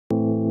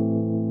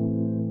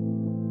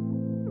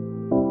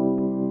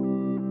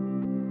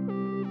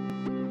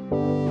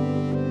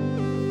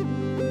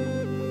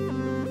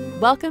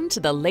Welcome to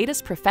the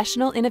latest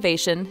professional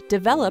innovation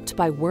developed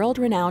by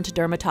world-renowned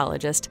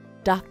dermatologist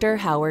Dr.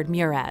 Howard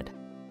Murad.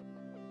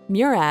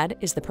 Murad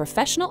is the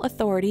professional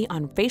authority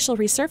on facial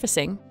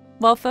resurfacing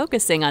while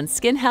focusing on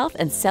skin health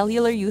and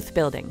cellular youth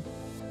building.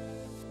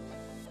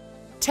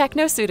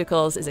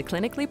 Technoceuticals is a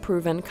clinically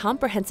proven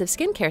comprehensive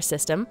skincare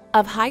system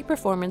of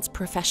high-performance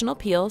professional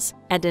peels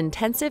and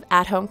intensive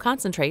at-home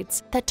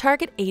concentrates that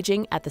target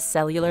aging at the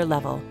cellular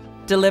level,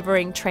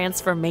 delivering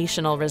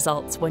transformational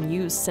results when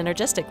used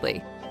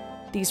synergistically.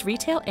 These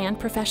retail and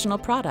professional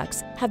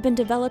products have been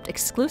developed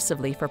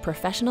exclusively for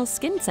professional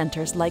skin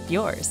centers like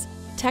yours.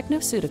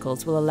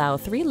 Technoceuticals will allow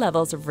 3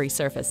 levels of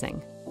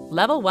resurfacing.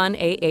 Level 1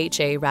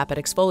 AHA Rapid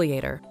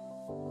Exfoliator,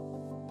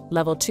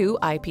 Level 2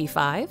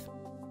 IP5,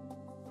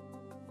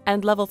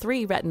 and Level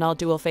 3 Retinol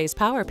Dual Phase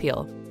Power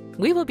Peel.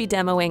 We will be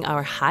demoing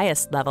our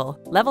highest level,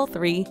 Level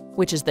 3,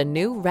 which is the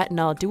new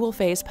Retinol Dual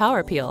Phase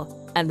Power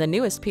Peel and the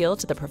newest peel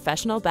to the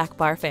professional back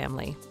bar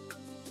family.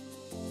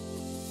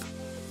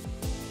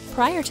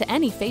 Prior to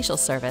any facial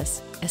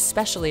service,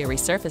 especially a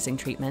resurfacing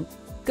treatment,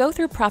 go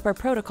through proper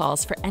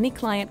protocols for any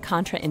client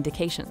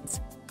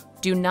contraindications.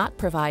 Do not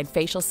provide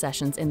facial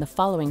sessions in the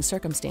following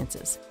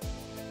circumstances: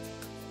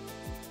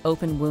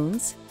 open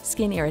wounds,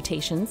 skin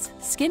irritations,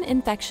 skin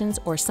infections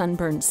or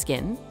sunburned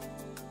skin,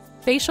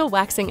 facial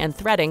waxing and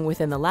threading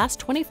within the last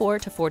 24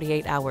 to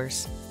 48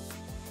 hours,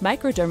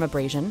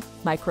 microdermabrasion,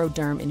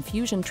 microderm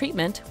infusion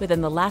treatment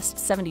within the last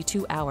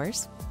 72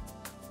 hours,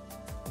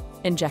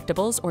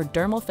 injectables or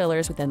dermal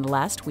fillers within the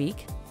last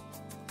week,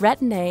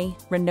 Retin-A,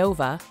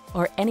 Renova,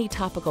 or any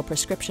topical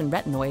prescription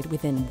retinoid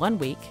within 1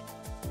 week,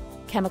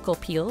 chemical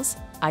peels,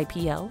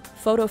 IPL,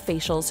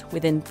 photofacials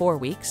within 4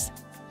 weeks,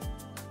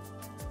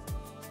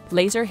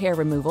 laser hair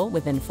removal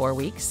within 4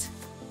 weeks,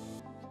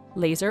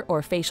 laser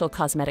or facial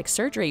cosmetic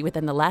surgery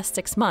within the last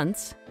 6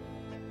 months,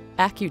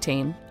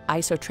 Accutane,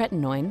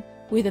 isotretinoin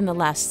within the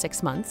last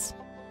 6 months,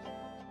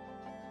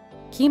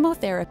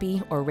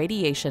 chemotherapy or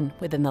radiation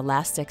within the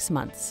last 6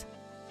 months.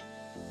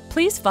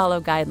 Please follow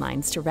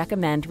guidelines to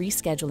recommend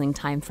rescheduling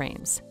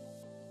timeframes.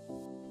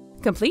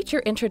 Complete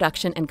your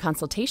introduction and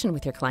consultation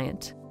with your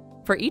client.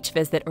 For each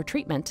visit or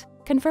treatment,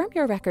 confirm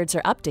your records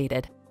are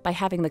updated by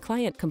having the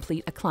client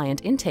complete a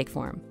client intake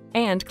form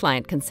and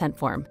client consent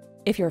form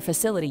if your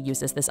facility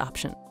uses this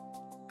option.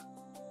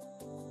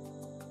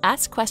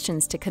 Ask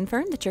questions to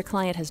confirm that your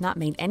client has not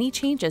made any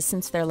changes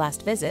since their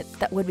last visit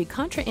that would be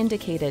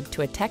contraindicated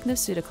to a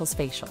Technoceuticals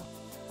facial.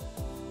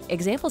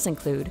 Examples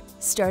include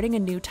starting a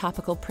new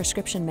topical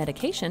prescription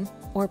medication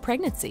or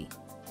pregnancy.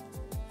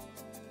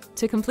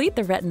 To complete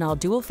the Retinol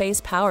Dual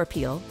Phase Power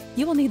Peel,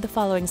 you will need the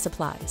following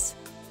supplies: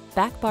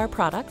 back bar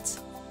products,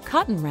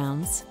 cotton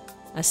rounds,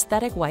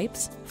 aesthetic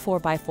wipes,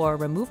 4x4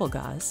 removal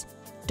gauze,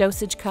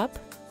 dosage cup,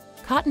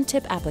 cotton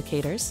tip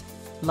applicators,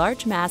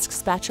 large mask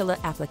spatula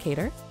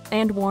applicator,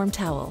 and warm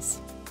towels.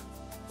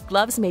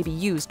 Gloves may be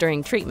used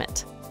during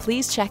treatment.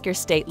 Please check your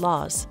state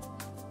laws.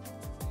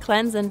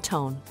 Cleanse and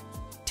tone.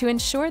 To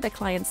ensure the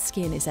client's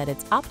skin is at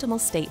its optimal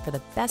state for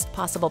the best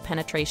possible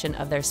penetration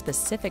of their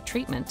specific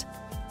treatment,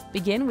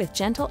 begin with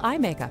gentle eye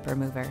makeup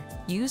remover.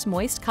 Use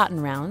moist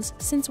cotton rounds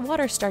since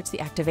water starts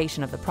the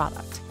activation of the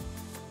product.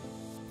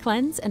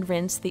 Cleanse and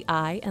rinse the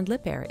eye and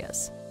lip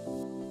areas.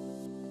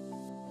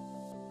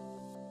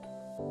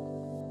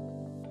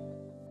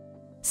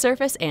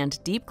 Surface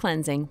and deep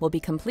cleansing will be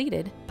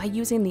completed by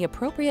using the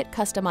appropriate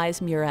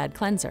customized Murad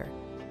cleanser.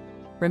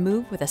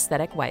 Remove with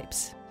aesthetic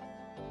wipes.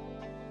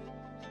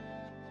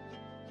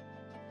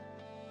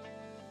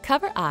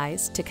 Cover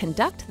eyes to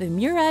conduct the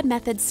Murad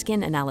method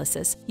skin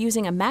analysis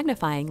using a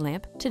magnifying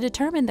lamp to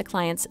determine the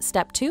client's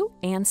Step 2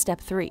 and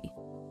Step 3.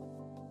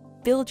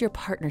 Build your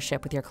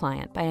partnership with your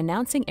client by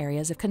announcing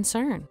areas of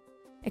concern.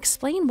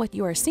 Explain what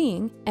you are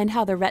seeing and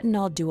how the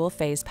Retinol Dual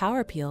Phase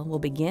Power Peel will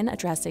begin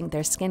addressing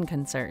their skin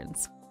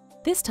concerns.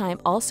 This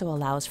time also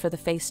allows for the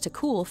face to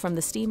cool from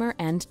the steamer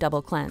and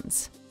double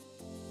cleanse.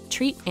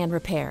 Treat and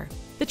repair.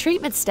 The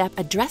treatment step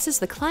addresses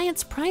the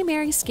client's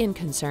primary skin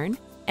concern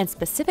and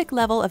specific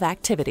level of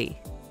activity.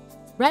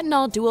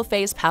 Retinol Dual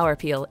Phase Power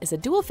Peel is a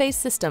dual-phase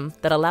system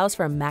that allows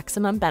for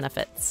maximum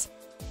benefits.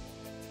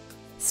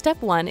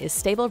 Step 1 is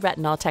stable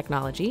retinol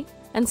technology,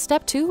 and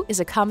Step 2 is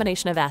a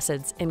combination of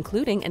acids,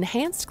 including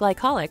enhanced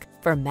glycolic,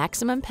 for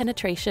maximum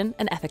penetration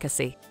and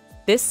efficacy.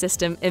 This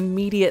system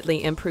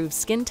immediately improves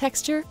skin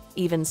texture,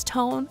 evens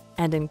tone,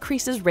 and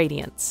increases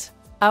radiance.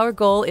 Our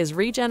goal is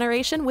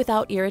regeneration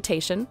without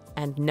irritation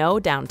and no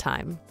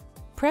downtime.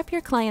 Prep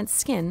your client's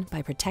skin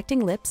by protecting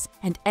lips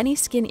and any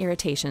skin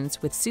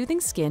irritations with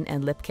soothing skin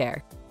and lip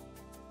care.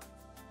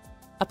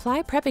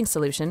 Apply prepping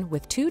solution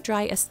with 2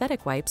 dry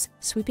aesthetic wipes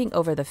sweeping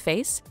over the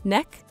face,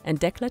 neck, and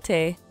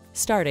décolleté,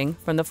 starting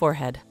from the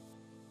forehead.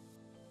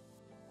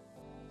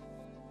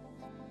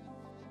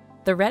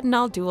 The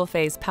Retinol Dual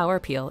Phase Power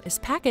Peel is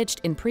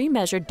packaged in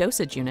pre-measured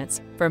dosage units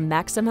for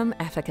maximum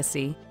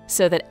efficacy,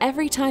 so that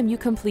every time you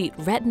complete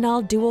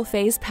Retinol Dual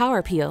Phase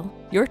Power Peel,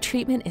 your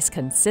treatment is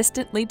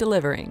consistently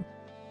delivering.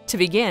 To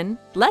begin,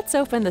 let's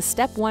open the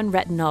Step 1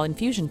 retinol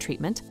infusion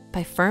treatment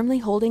by firmly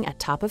holding at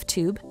top of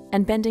tube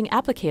and bending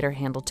applicator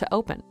handle to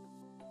open.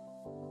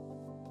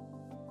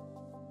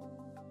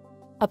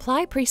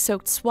 Apply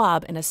pre-soaked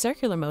swab in a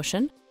circular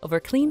motion over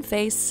clean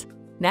face,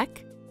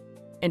 neck,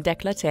 and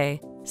décolleté,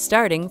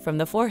 starting from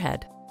the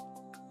forehead.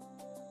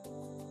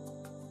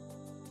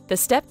 The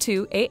Step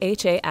 2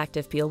 AHA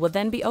Active Peel will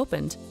then be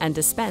opened and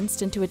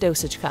dispensed into a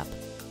dosage cup.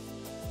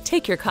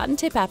 Take your cotton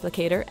tip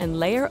applicator and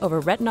layer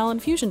over retinol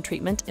infusion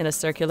treatment in a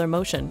circular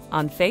motion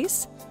on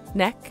face,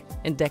 neck,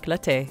 and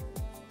décolleté.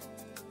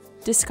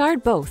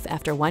 Discard both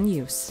after one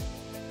use.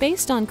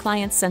 Based on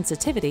client's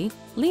sensitivity,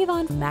 leave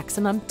on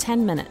maximum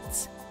 10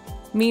 minutes.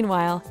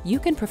 Meanwhile, you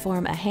can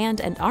perform a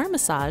hand and arm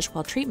massage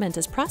while treatment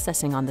is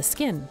processing on the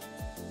skin.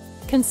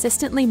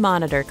 Consistently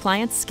monitor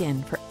client's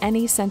skin for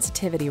any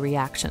sensitivity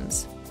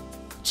reactions.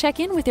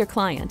 Check in with your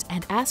client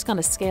and ask on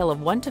a scale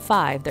of 1 to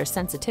 5 their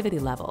sensitivity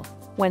level.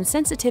 When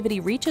sensitivity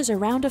reaches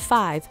around a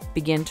 5,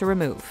 begin to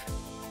remove.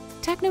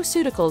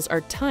 Technoceuticals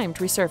are timed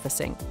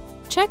resurfacing.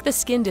 Check the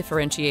skin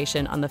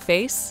differentiation on the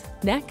face,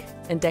 neck,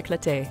 and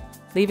décolleté,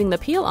 leaving the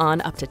peel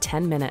on up to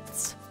 10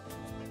 minutes.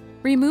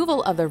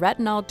 Removal of the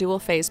Retinol Dual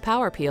Phase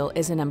Power Peel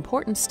is an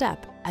important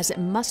step as it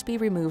must be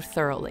removed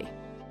thoroughly.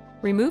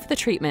 Remove the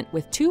treatment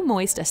with 2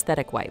 moist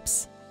aesthetic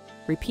wipes.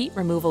 Repeat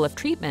removal of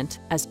treatment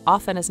as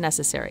often as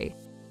necessary.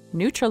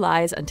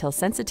 Neutralize until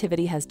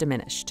sensitivity has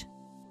diminished.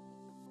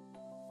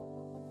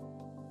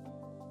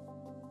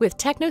 With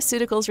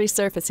Technoceuticals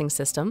Resurfacing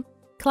System,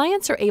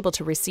 clients are able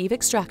to receive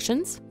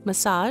extractions,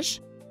 massage,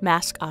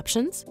 mask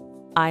options,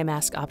 eye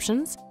mask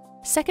options,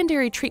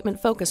 secondary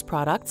treatment focus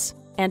products,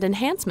 and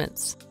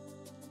enhancements.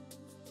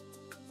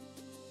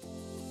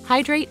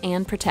 Hydrate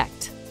and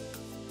protect.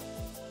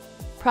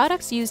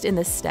 Products used in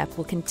this step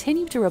will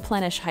continue to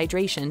replenish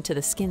hydration to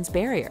the skin's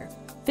barrier.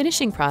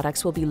 Finishing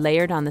products will be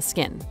layered on the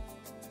skin.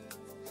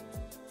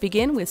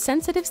 Begin with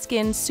sensitive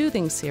skin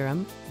soothing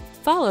serum,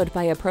 followed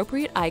by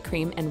appropriate eye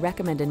cream and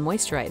recommended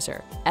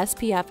moisturizer.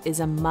 SPF is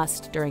a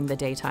must during the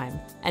daytime,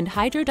 and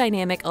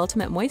Hydrodynamic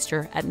Ultimate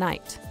Moisture at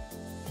night.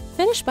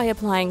 Finish by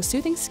applying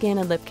soothing skin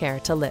and lip care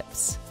to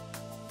lips.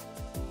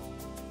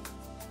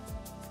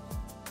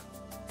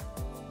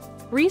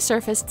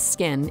 Resurfaced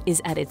skin is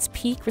at its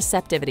peak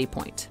receptivity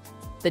point.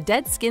 The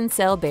dead skin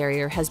cell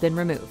barrier has been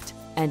removed,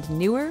 and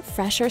newer,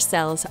 fresher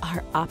cells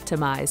are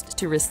optimized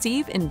to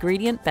receive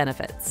ingredient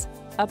benefits.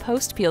 A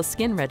post-peel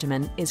skin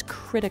regimen is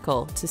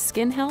critical to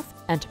skin health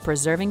and to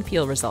preserving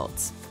peel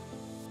results.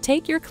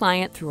 Take your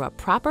client through a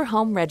proper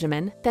home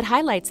regimen that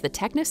highlights the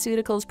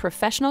Technoceuticals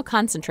Professional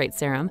Concentrate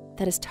Serum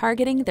that is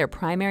targeting their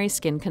primary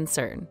skin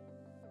concern.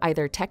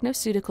 Either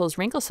Technoceuticals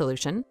Wrinkle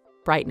Solution,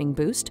 Brightening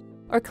Boost,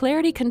 or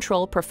Clarity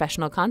Control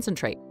Professional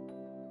Concentrate.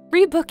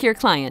 Rebook your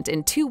client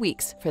in 2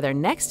 weeks for their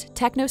next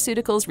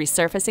Technoceuticals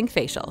Resurfacing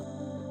Facial.